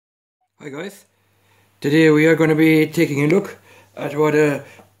Hi guys, today we are going to be taking a look at what a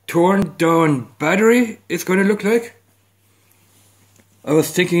torn down battery is going to look like. I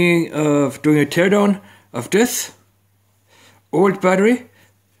was thinking of doing a teardown of this old battery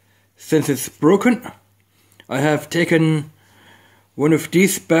since it's broken. I have taken one of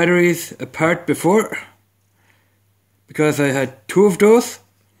these batteries apart before because I had two of those,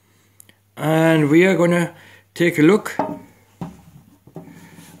 and we are going to take a look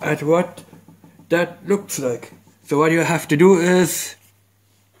at what that looks like. So what you have to do is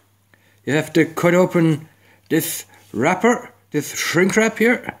you have to cut open this wrapper, this shrink wrap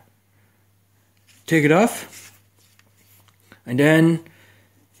here, take it off, and then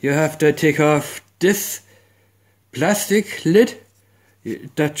you have to take off this plastic lid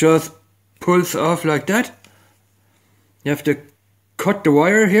that just pulls off like that. You have to cut the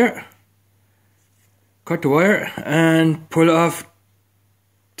wire here, cut the wire and pull off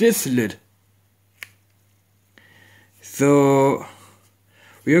this lid. So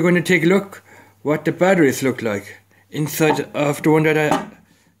we are going to take a look what the batteries look like inside of the one that I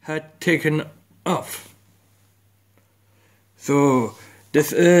had taken off. So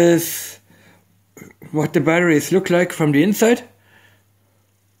this is what the batteries look like from the inside.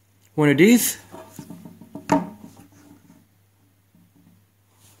 One of these.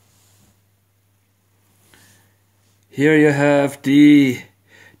 Here you have the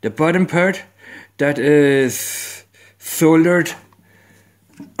bottom part that is soldered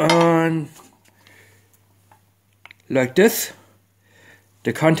on like this.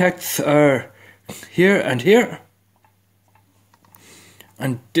 The contacts are here and here,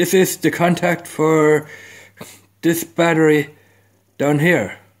 and this is the contact for this battery down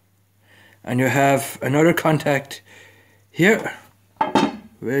here, and you have another contact here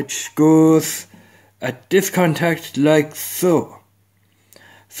which goes at this contact like so.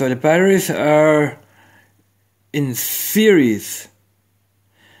 So the batteries are in series.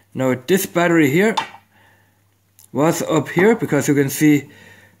 Now this battery here was up here because you can see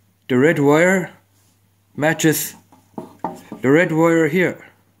the red wire matches the red wire here.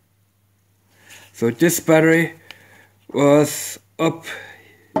 So this battery was up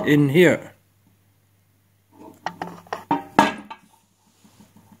in here.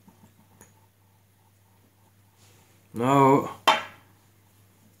 Now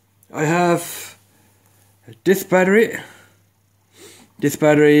I have this battery. This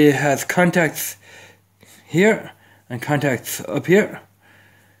battery has contacts here and contacts up here,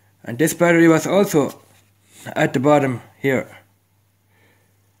 and this battery was also at the bottom here.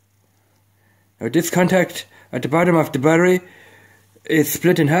 Now this contact at the bottom of the battery is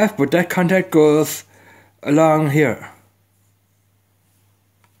split in half, but that contact goes along here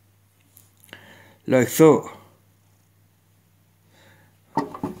like so.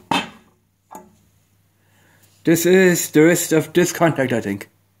 This is the rest of this contact, I think.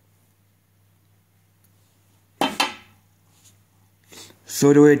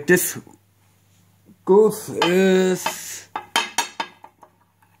 So the way this goes is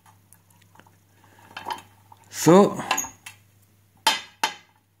so.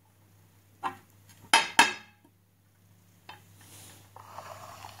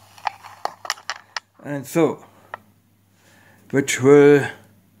 And so, which will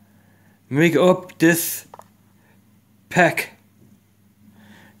make up this pack.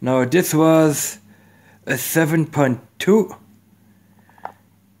 Now this was a 7.2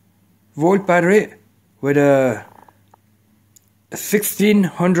 volt battery with a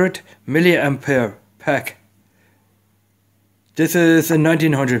 1600 milliampere pack. This is a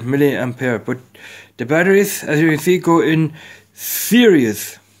 1900 milliampere, but the batteries, as you can see, go in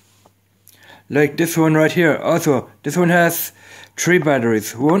series. Like this one right here. Also, this one has 3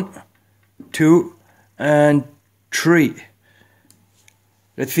 batteries. 1, 2, and 3.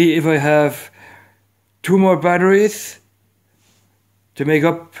 Let's see if I have 2 more batteries to make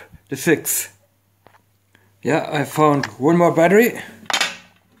up the 6. Yeah, I found 1 more battery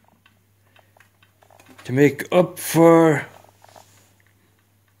to make up for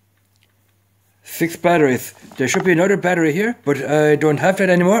 6 batteries. There should be another battery here, but I don't have that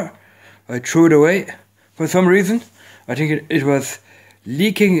anymore. I threw it away for some reason. I think it was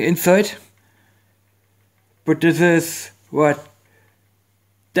leaking inside. But this is what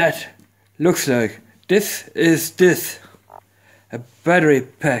that looks like. This is a battery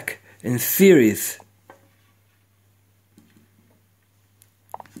pack in series.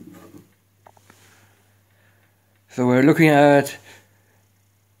 So we're looking at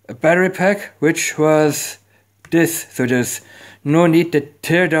a battery pack which was this. So there's no need to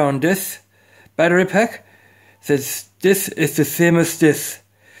tear down this battery pack, since this is the same as this.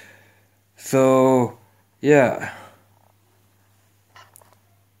 So yeah.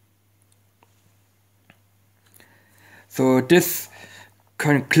 So this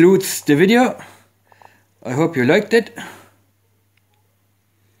concludes the video. I hope you liked it.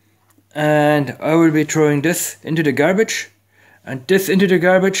 And I will be throwing this into the garbage and this into the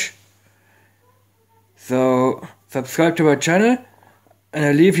garbage. So subscribe to our channel, and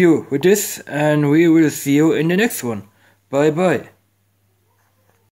I leave you with this, and we will see you in the next one. Bye bye.